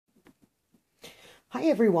Hi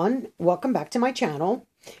everyone, welcome back to my channel.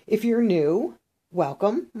 If you're new,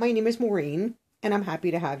 welcome. My name is Maureen and I'm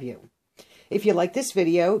happy to have you. If you like this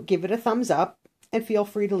video, give it a thumbs up and feel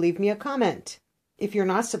free to leave me a comment. If you're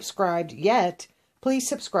not subscribed yet, please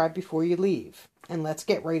subscribe before you leave. And let's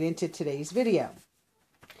get right into today's video.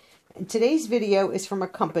 And today's video is from a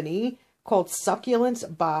company called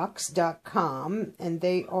SucculentsBox.com, and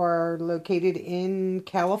they are located in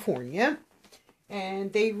California.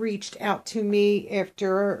 And they reached out to me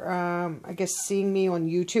after, I guess, seeing me on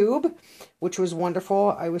YouTube, which was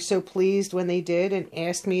wonderful. I was so pleased when they did and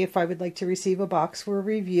asked me if I would like to receive a box for a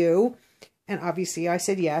review. And obviously I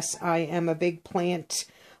said yes. I am a big plant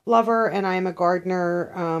lover and I am a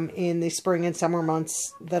gardener in the spring and summer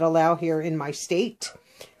months that allow here in my state.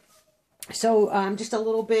 So just a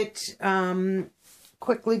little bit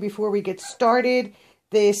quickly before we get started.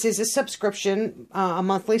 This is a subscription, a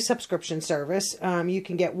monthly subscription service. You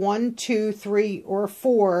can get 1, 2, 3, or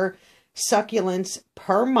 4 succulents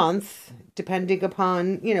per month, depending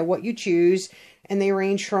upon, what you choose. And they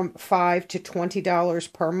range from $5 to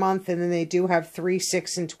 $20 per month. And then they do have 3,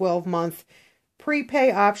 6, and 12-month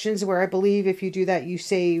prepay options, where I believe if you do that, you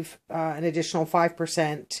save an additional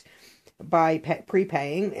 5% by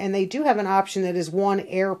prepaying. And they do have an option that is 1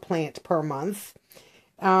 air plant per month.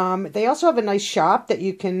 They also have a nice shop that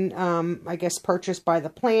you can, I guess, purchase by the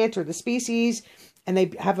plant or the species. And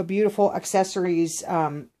they have a beautiful accessories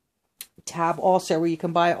tab also, where you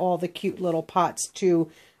can buy all the cute little pots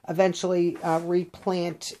to eventually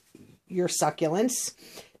replant your succulents.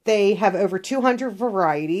 They have over 200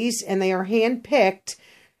 varieties, and they are hand-picked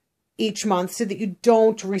each month so that you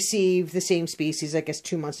don't receive the same species, I guess,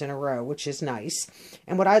 2 months in a row, which is nice.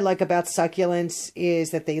 And what I like about succulents is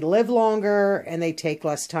that they live longer and they take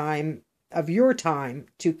less time of your time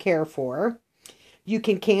to care for. You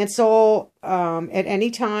can cancel at any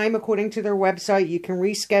time according to their website. You can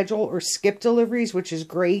reschedule or skip deliveries, which is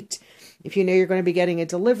great. If you know you're going to be getting a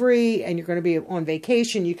delivery and you're going to be on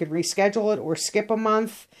vacation, you could reschedule it or skip a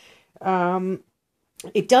month.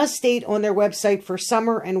 It does state on their website for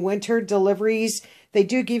summer and winter deliveries. They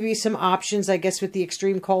do give you some options, I guess, with the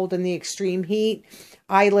extreme cold and the extreme heat.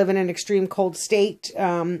 I live in an extreme cold state,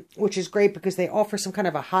 which is great because they offer some kind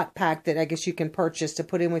of a hot pack that I guess you can purchase to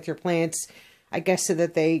put in with your plants, I guess, so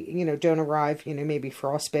that they, don't arrive, maybe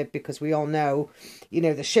frostbite, because we all know,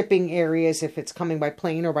 the shipping areas, if it's coming by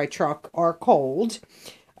plane or by truck, are cold.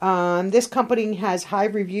 This company has high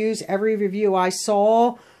reviews. Every review I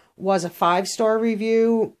saw was a 5-star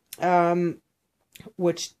review,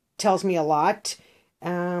 which tells me a lot.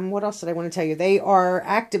 What else did I want to tell you? They are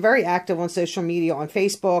very active on social media, on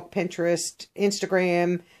Facebook, Pinterest,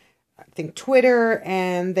 Instagram, I think Twitter,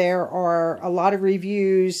 and there are a lot of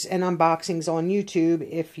reviews and unboxings on YouTube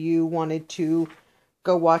if you wanted to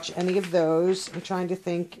go watch any of those. I'm trying to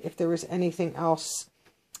think if there was anything else.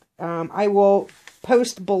 I will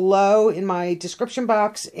post below in my description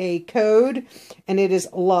box a code, and it is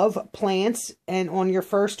Love Plants, and on your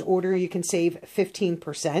first order you can save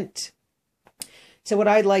 15%. So what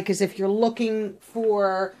I'd like is, if you're looking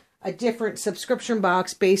for a different subscription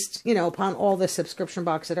box based, upon all the subscription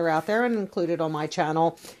boxes that are out there and included on my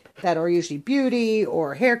channel that are usually beauty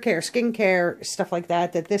or hair care, skin care, stuff like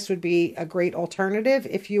that, that this would be a great alternative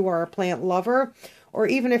if you are a plant lover, or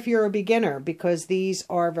even if you're a beginner, because these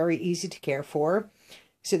are very easy to care for.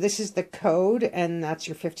 So this is the code, and that's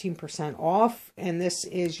your 15% off. And this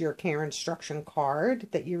is your care instruction card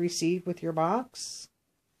that you received with your box,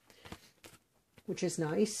 which is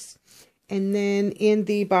nice. And then in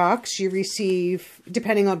the box you receive,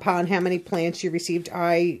 depending upon how many plants you received,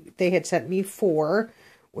 they had sent me 4,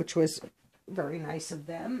 which was very nice of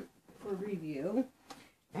them for review.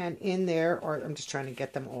 And in there, or I'm just trying to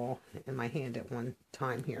get them all in my hand at one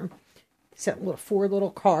time here. Sent 4 little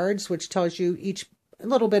cards, which tells you a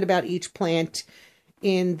little bit about each plant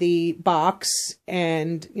in the box.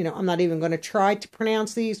 And, I'm not even going to try to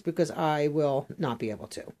pronounce these because I will not be able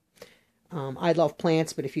to. I love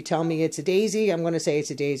plants, but if you tell me it's a daisy, I'm going to say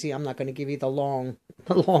it's a daisy. I'm not going to give you the long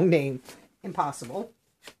name. Impossible.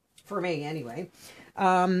 For me, anyway.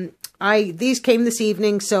 These came this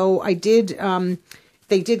evening, so I did...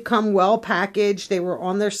 They did come well packaged. They were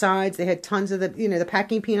on their sides. They had tons of the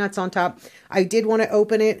packing peanuts on top. I did want to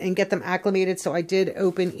open it and get them acclimated, so I did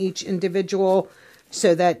open each individual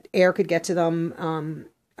so that air could get to them.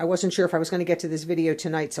 I wasn't sure if I was going to get to this video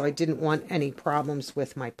tonight, so I didn't want any problems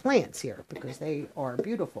with my plants here because they are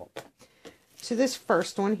beautiful. So this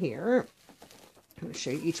first one here, I'm going to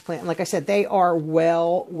show you each plant. Like I said, they are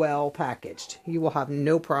well packaged. You will have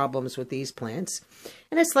no problems with these plants.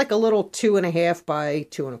 And it's like a little 2.5 by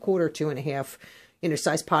 2 1/4, 2.5,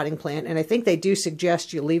 size potting plant. And I think they do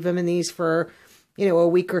suggest you leave them in these for, a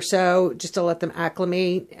week or so, just to let them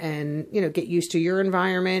acclimate and, get used to your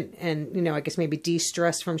environment and, I guess maybe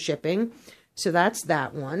de-stress from shipping. So that's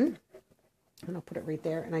that one. And I'll put it right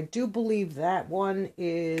there. And I do believe that one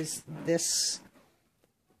is this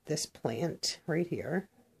plant right here.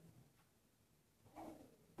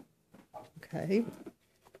 Okay.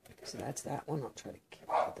 So that's that one. I'll try to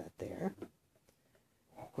put that there.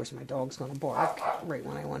 Of course, my dog's going to bark right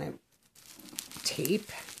when I want to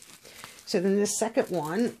tape. So then the second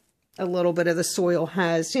one, a little bit of the soil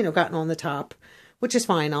has, gotten on the top, which is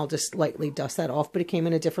fine. I'll just lightly dust that off. But it came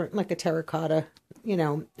in a different, like a terracotta,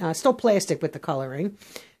 still plastic with the coloring.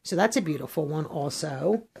 So that's a beautiful one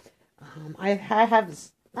also. I have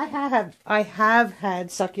had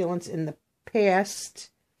succulents in the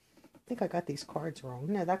past. I think I got these cards wrong.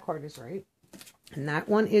 No, that card is right. And that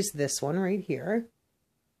one is this one right here.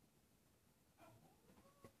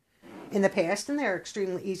 In the past, and they're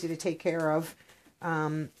extremely easy to take care of.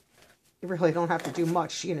 You really don't have to do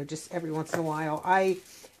much, just every once in a while. I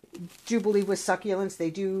do believe with succulents, they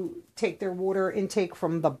do take their water intake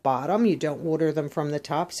from the bottom. You don't water them from the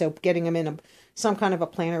top. So getting them in some kind of a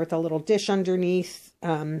planter with a little dish underneath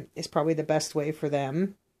is probably the best way for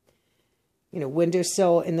them.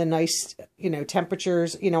 Windowsill in the nice,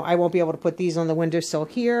 temperatures. I won't be able to put these on the windowsill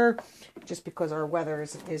here just because our weather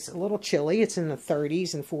is a little chilly. It's in the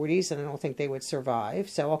 30s and 40s, and I don't think they would survive.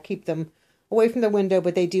 So I'll keep them away from the window,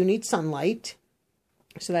 but they do need sunlight.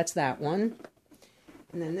 So that's that one.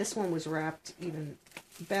 And then this one was wrapped even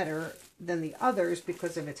better than the others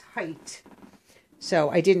because of its height. So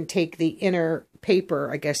I didn't take the inner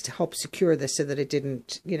paper, I guess, to help secure this so that it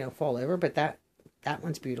didn't, fall over. But that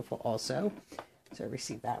one's beautiful also. So I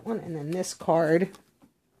received that one. And then this card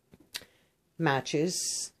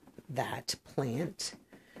matches that plant.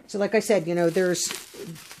 So like I said, there's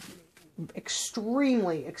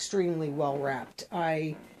extremely, extremely well wrapped.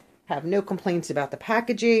 I have no complaints about the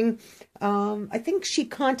packaging. I think she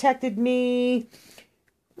contacted me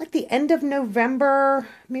like the end of November,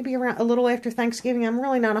 maybe around a little after Thanksgiving. I'm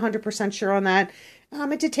really not 100% sure on that.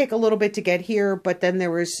 It did take a little bit to get here, but then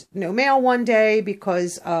there was no mail one day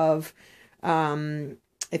because of,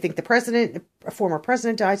 I think a former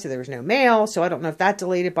president died, so there was no mail. So I don't know if that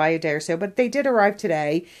delayed it by a day or so, but they did arrive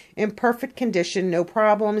today in perfect condition, no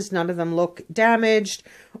problems. None of them look damaged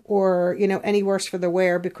or, any worse for the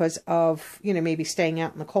wear because of, maybe staying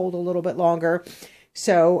out in the cold a little bit longer.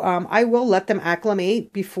 So I will let them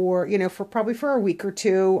acclimate before, for a week or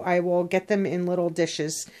two. I will get them in little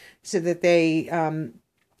dishes so that they,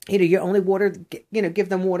 you only give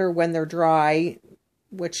them water when they're dry,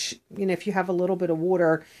 which, if you have a little bit of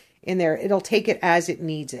water in there, it'll take it as it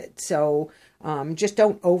needs it. So just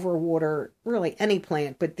don't overwater really any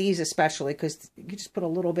plant, but these especially, because you just put a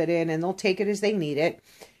little bit in and they'll take it as they need it,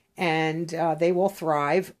 and they will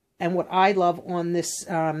thrive. And what I love on this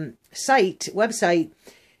website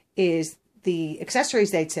is the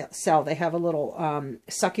accessories they sell. They have a little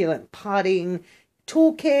succulent potting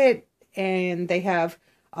toolkit, and they have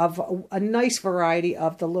a nice variety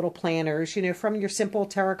of the little planters, from your simple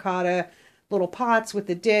terracotta little pots with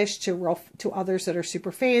the dish to others that are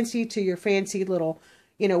super fancy, to your fancy little,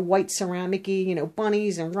 white ceramic-y,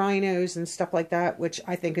 bunnies and rhinos and stuff like that, which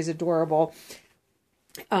I think is adorable.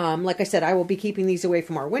 Like I said, I will be keeping these away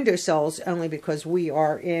from our windowsills only because we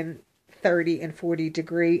are in 30 and 40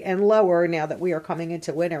 degree and lower now that we are coming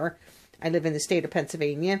into winter. I live in the state of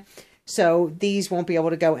Pennsylvania. So these won't be able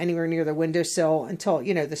to go anywhere near the windowsill until,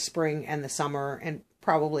 the spring and the summer and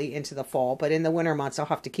probably into the fall. But in the winter months, I'll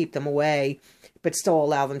have to keep them away, but still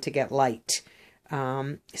allow them to get light.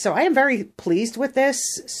 So I am very pleased with this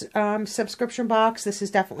subscription box. This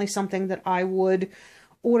is definitely something that I would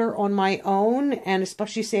order on my own, and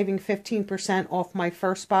especially saving 15% off my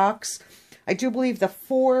first box. I do believe the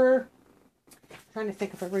I'm trying to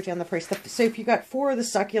think if I wrote down the price. So if you got 4 of the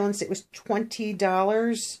succulents, it was $20.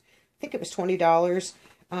 I think it was $20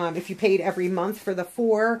 if you paid every month for the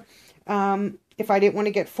 4. If I didn't want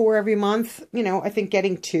to get 4 every month, I think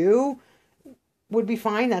getting 2 would be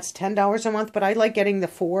fine. That's $10 a month, but I like getting the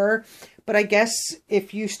 4. But I guess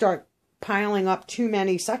if you start piling up too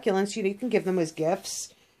many succulents, you can give them as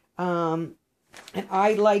gifts. And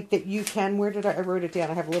I like that you can, I wrote it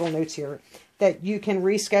down. I have little notes here that you can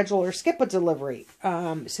reschedule or skip a delivery.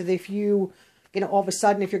 So that if you, all of a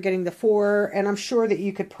sudden, if you're getting the 4, and I'm sure that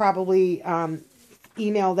you could probably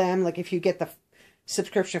email them, like if you get the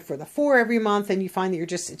subscription for the 4 every month and you find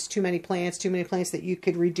that it's too many plants, that you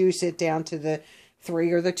could reduce it down to the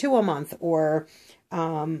 3 or the 2 a month, or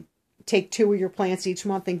take 2 of your plants each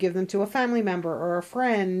month and give them to a family member or a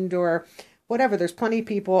friend or whatever. There's plenty of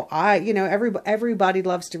people, everybody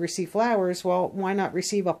loves to receive flowers. Well, why not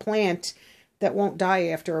receive a plant that won't die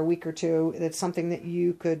after a week or two? That's something that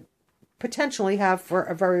you could potentially have for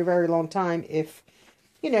a very, very long time if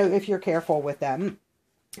you're careful with them.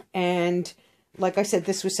 And like I said,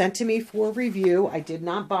 this was sent to me for review. I did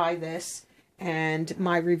not buy this, and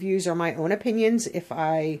my reviews are my own opinions. If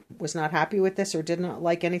I was not happy with this or did not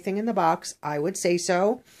like anything in the box, I would say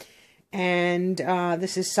so. And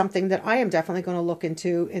this is something that I am definitely going to look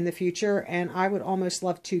into in the future, and I would almost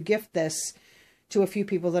love to gift this to a few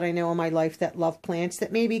people that I know in my life that love plants,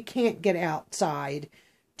 that maybe can't get outside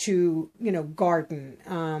to, garden,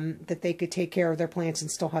 that they could take care of their plants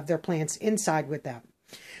and still have their plants inside with them.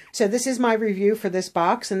 So this is my review for this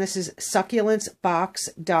box, and this is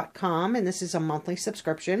succulentsbox.com, and this is a monthly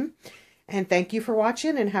subscription. And thank you for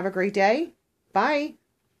watching, and have a great day. Bye.